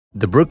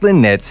The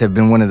Brooklyn Nets have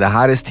been one of the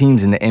hottest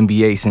teams in the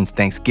NBA since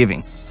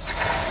Thanksgiving.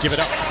 Give it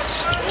up.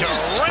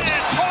 Durant,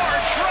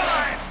 hard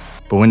try.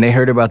 But when they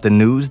heard about the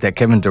news that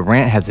Kevin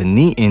Durant has a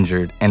knee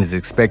injured and is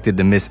expected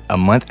to miss a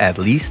month at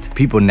least,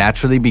 people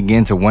naturally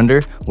began to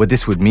wonder what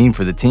this would mean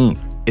for the team.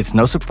 It's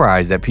no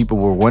surprise that people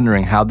were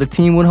wondering how the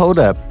team would hold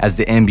up, as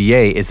the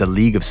NBA is a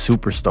league of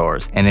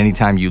superstars, and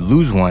anytime you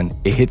lose one,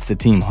 it hits the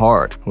team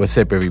hard. What's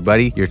up,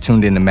 everybody? You're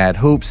tuned in to Mad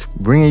Hoops,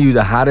 bringing you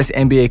the hottest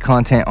NBA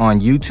content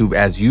on YouTube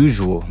as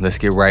usual. Let's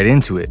get right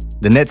into it.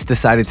 The Nets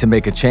decided to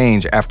make a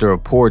change after a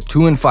poor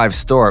 2-5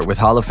 start with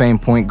Hall of Fame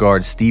point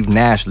guard Steve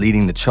Nash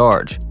leading the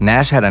charge.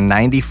 Nash had a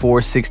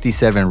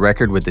 94-67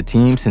 record with the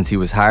team since he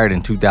was hired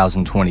in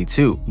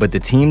 2022, but the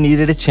team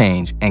needed a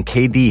change, and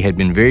KD had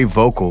been very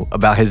vocal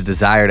about his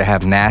desire to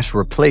have Nash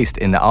replaced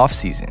in the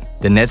offseason.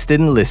 The Nets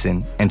didn't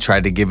listen and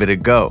tried to give it a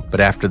go, but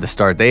after the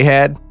start they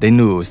had, they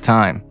knew it was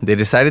time. They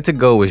decided to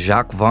go with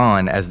Jacque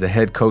Vaughn as the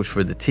head coach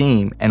for the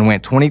team and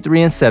went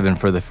 23-7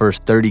 for the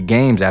first 30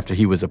 games after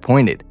he was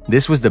appointed.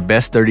 This was the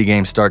best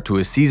 30-game start to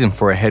a season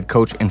for a head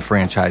coach in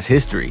franchise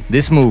history.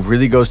 This move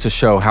really goes to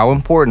show how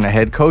important a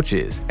head coach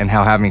is and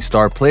how having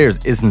star players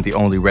isn't the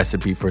only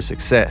recipe for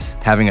success.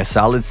 Having a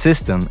solid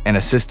system and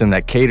a system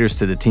that caters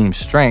to the team's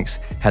strengths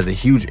has a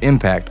huge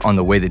impact on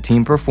the way the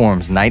team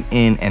performs night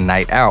in and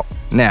night out.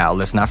 Now,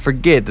 let's not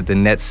forget that the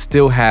Nets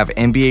still have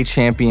NBA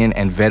champion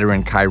and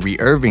veteran Kyrie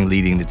Irving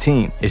leading the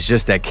team. It's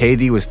just that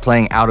KD was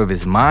playing out of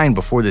his mind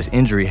before this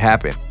injury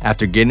happened.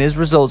 After getting his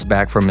results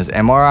back from his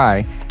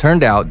MRI,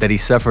 turned out that he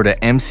suffered an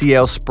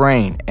MCL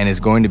sprain and is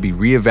going to be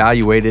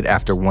reevaluated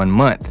after 1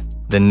 month.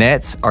 The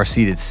Nets are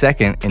seeded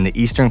second in the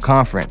Eastern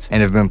Conference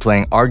and have been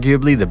playing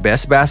arguably the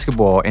best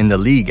basketball in the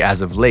league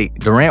as of late.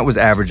 Durant was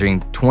averaging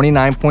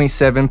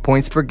 29.7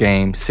 points per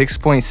game,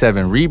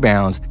 6.7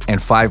 rebounds, and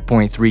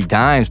 5.3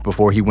 dimes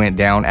before he went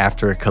down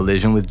after a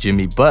collision with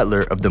Jimmy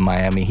Butler of the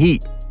Miami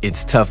Heat.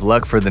 It's tough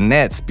luck for the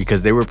Nets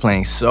because they were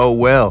playing so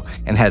well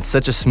and had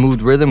such a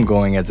smooth rhythm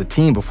going as a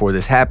team before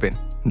this happened.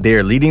 They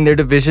are leading their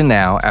division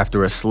now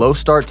after a slow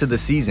start to the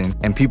season,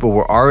 and people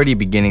were already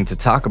beginning to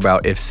talk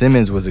about if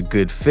Simmons was a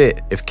good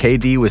fit, if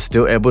KD was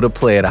still able to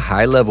play at a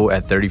high level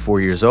at 34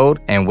 years old,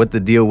 and what the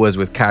deal was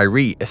with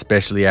Kyrie,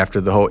 especially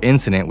after the whole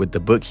incident with the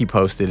book he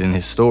posted in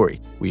his story.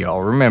 We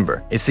all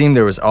remember. It seemed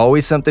there was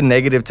always something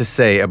negative to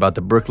say about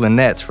the Brooklyn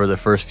Nets for the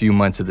first few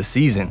months of the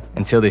season,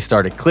 until they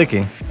started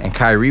clicking, and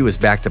Kyrie was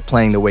back to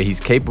playing the way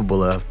he's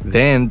capable of.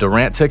 Then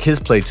Durant took his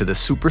play to the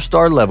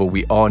superstar level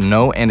we all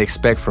know and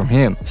expect from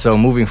him. So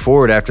moving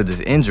forward after this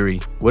injury,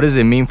 what does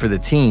it mean for the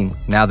team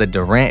now that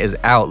Durant is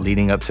out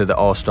leading up to the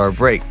All-Star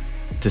break?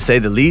 To say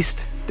the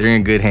least, they're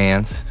in good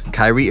hands.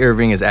 Kyrie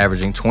Irving is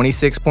averaging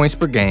 26 points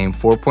per game,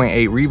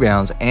 4.8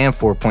 rebounds, and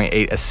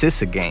 4.8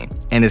 assists a game,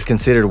 and is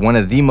considered one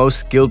of the most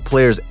skilled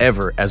players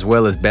ever, as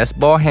well as best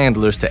ball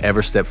handlers to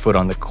ever step foot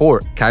on the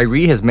court.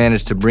 Kyrie has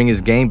managed to bring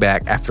his game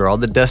back after all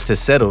the dust has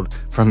settled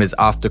from his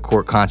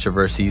off-the-court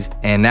controversies,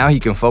 and now he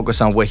can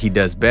focus on what he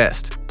does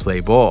best: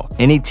 play ball.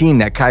 Any team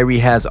that Kyrie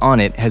has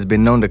on it has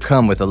been known to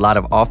come with a lot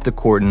of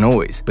off-the-court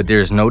noise, but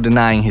there's no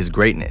denying his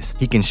greatness.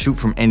 He can shoot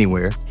from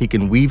anywhere, he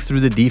can weave through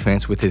the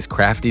defense with his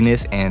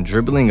craftiness and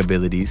dribbling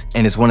abilities,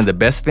 and is one of the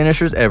best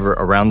finishers ever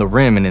around the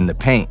rim and in the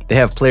paint. They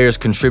have players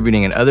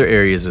contributing in other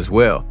areas as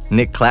well.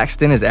 Nick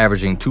Claxton is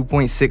averaging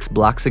 2.6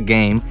 blocks a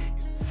game.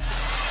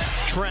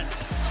 Trent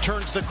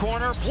turns the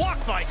corner,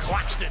 blocked by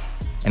Claxton,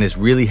 And is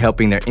really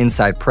helping their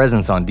inside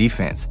presence on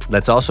defense.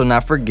 Let's also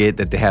not forget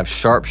that they have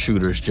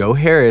sharpshooters Joe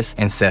Harris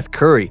and Seth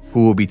Curry,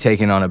 who will be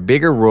taking on a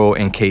bigger role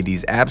in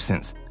KD's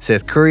absence.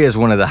 Seth Curry has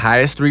one of the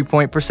highest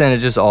three-point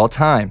percentages all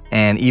time,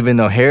 and even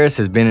though Harris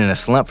has been in a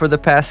slump for the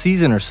past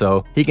season or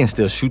so, he can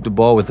still shoot the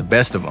ball with the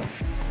best of them.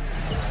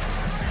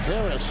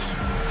 Harris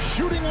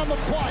shooting on the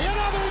fly.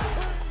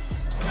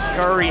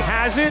 Curry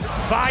has it,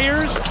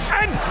 fires,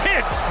 and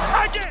hits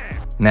again.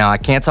 Now, I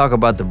can't talk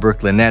about the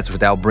Brooklyn Nets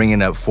without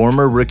bringing up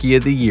former Rookie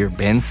of the Year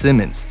Ben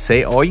Simmons.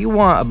 Say all you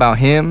want about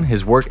him,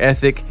 his work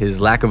ethic, his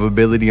lack of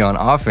ability on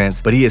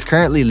offense, but he is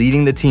currently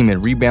leading the team in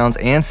rebounds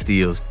and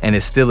steals, and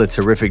is still a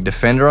terrific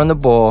defender on the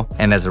ball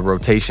and as a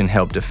rotation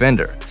help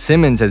defender.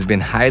 Simmons has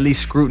been highly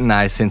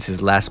scrutinized since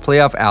his last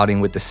playoff outing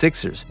with the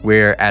Sixers,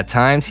 where at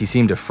times he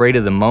seemed afraid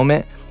of the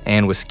moment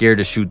and was scared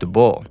to shoot the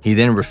ball. He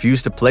then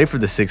refused to play for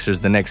the Sixers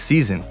the next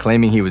season,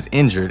 claiming he was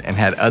injured and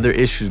had other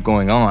issues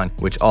going on,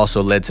 which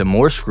also led to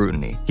more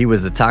scrutiny. He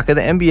was the talk of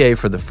the NBA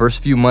for the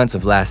first few months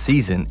of last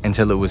season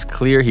until it was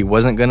clear he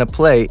wasn't going to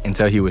play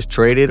until he was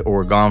traded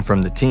or gone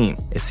from the team.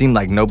 It seemed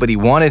like nobody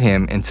wanted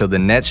him until the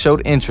Nets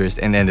showed interest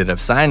and ended up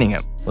signing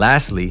him.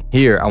 Lastly,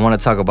 here I want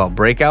to talk about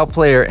breakout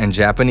player and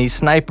Japanese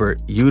sniper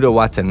Yuta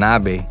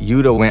Watanabe.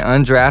 Yuta went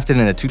undrafted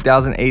in the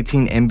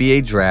 2018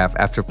 NBA draft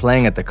after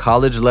playing at the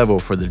college level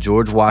for the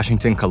George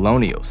Washington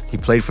Colonials. He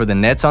played for the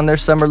Nets on their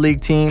summer league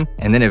team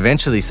and then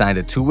eventually signed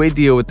a two-way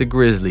deal with the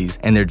Grizzlies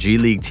and their G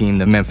League team,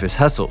 the Memphis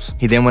Hustles.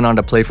 He then went on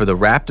to play for the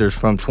Raptors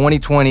from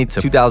 2020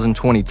 to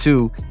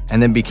 2022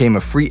 and then became a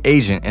free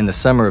agent in the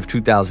summer of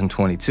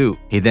 2022.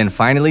 He then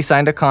finally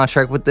signed a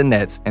contract with the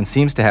Nets and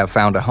seems to have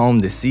found a home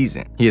this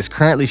season. He is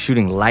currently currently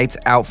shooting lights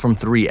out from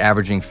 3,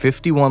 averaging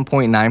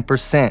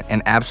 51.9%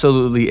 and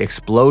absolutely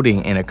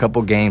exploding in a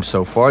couple games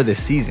so far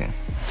this season.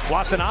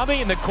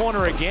 Watanabe in the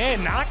corner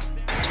again, knocks.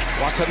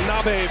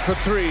 Watanabe for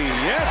 3.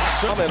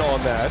 Yes, comment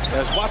on that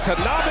as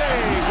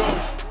Watanabe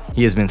goes.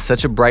 He has been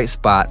such a bright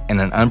spot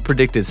and an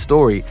unpredicted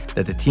story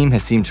that the team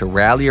has seemed to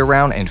rally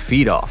around and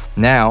feed off.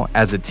 Now,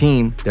 as a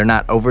team, they're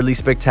not overly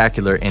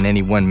spectacular in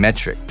any one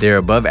metric. They're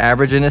above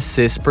average in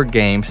assists per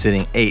game,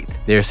 sitting 8th.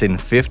 They're sitting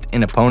 5th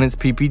in opponents'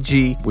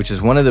 PPG, which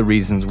is one of the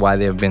reasons why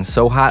they have been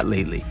so hot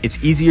lately.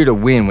 It's easier to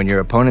win when your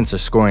opponents are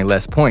scoring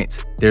less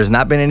points. There's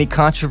not been any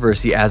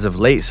controversy as of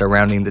late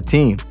surrounding the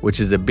team,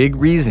 which is a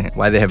big reason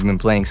why they have been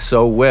playing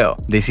so well.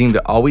 They seem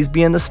to always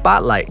be in the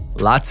spotlight,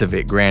 lots of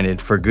it granted,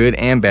 for good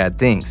and bad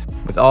things.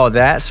 With all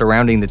that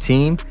surrounding the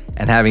team,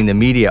 and having the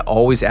media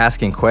always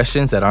asking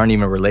questions that aren't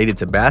even related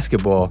to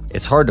basketball,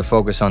 it's hard to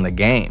focus on the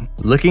game.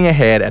 Looking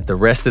ahead at the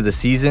rest of the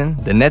season,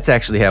 the Nets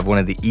actually have one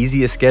of the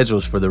easiest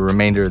schedules for the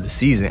remainder of the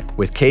season.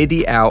 With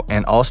KD out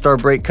and All-Star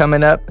break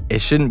coming up,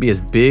 it shouldn't be as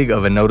big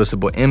of a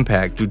noticeable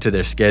impact due to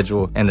their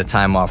schedule and the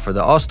time off for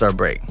the All-Star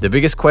break. The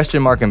biggest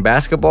question mark in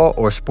basketball,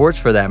 or sports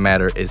for that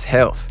matter, is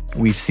health.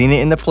 We've seen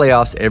it in the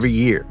playoffs every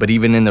year, but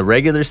even in the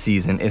regular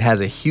season, it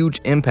has a huge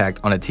impact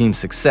on a team's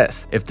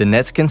success. If the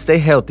Nets can stay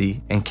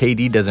healthy and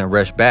KD doesn't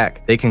rush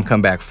back, they can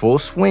come back full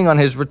swing on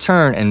his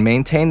return and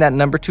maintain that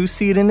number 2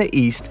 seed in the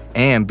East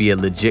and be a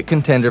legit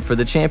contender for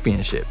the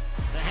championship.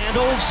 The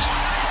handles.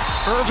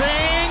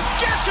 Irving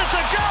gets it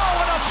to go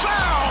and a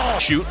foul.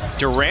 Shoot,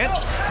 Durant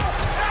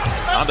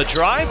on the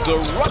drive, the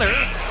runner,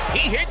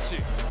 he hits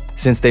it.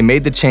 Since they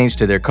made the change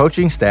to their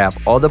coaching staff,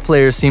 all the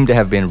players seem to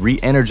have been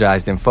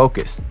re-energized and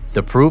focused.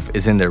 The proof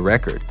is in their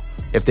record.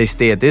 If they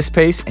stay at this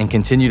pace and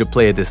continue to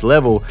play at this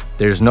level,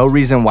 there's no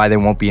reason why they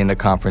won't be in the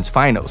conference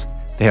finals.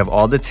 They have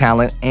all the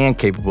talent and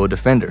capable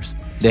defenders.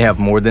 They have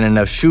more than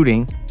enough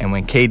shooting, and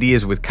when KD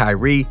is with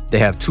Kyrie, they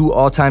have 2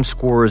 all-time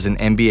scorers in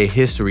NBA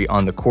history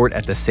on the court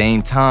at the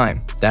same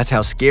time. That's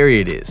how scary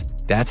it is.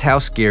 That's how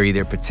scary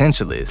their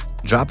potential is.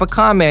 Drop a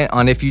comment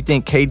on if you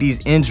think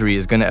KD's injury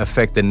is going to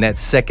affect the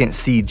Nets' 2nd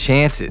seed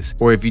chances,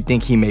 or if you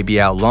think he may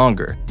be out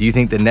longer. Do you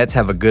think the Nets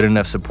have a good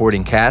enough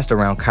supporting cast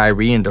around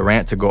Kyrie and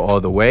Durant to go all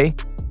the way?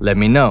 Let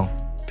me know.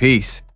 Peace.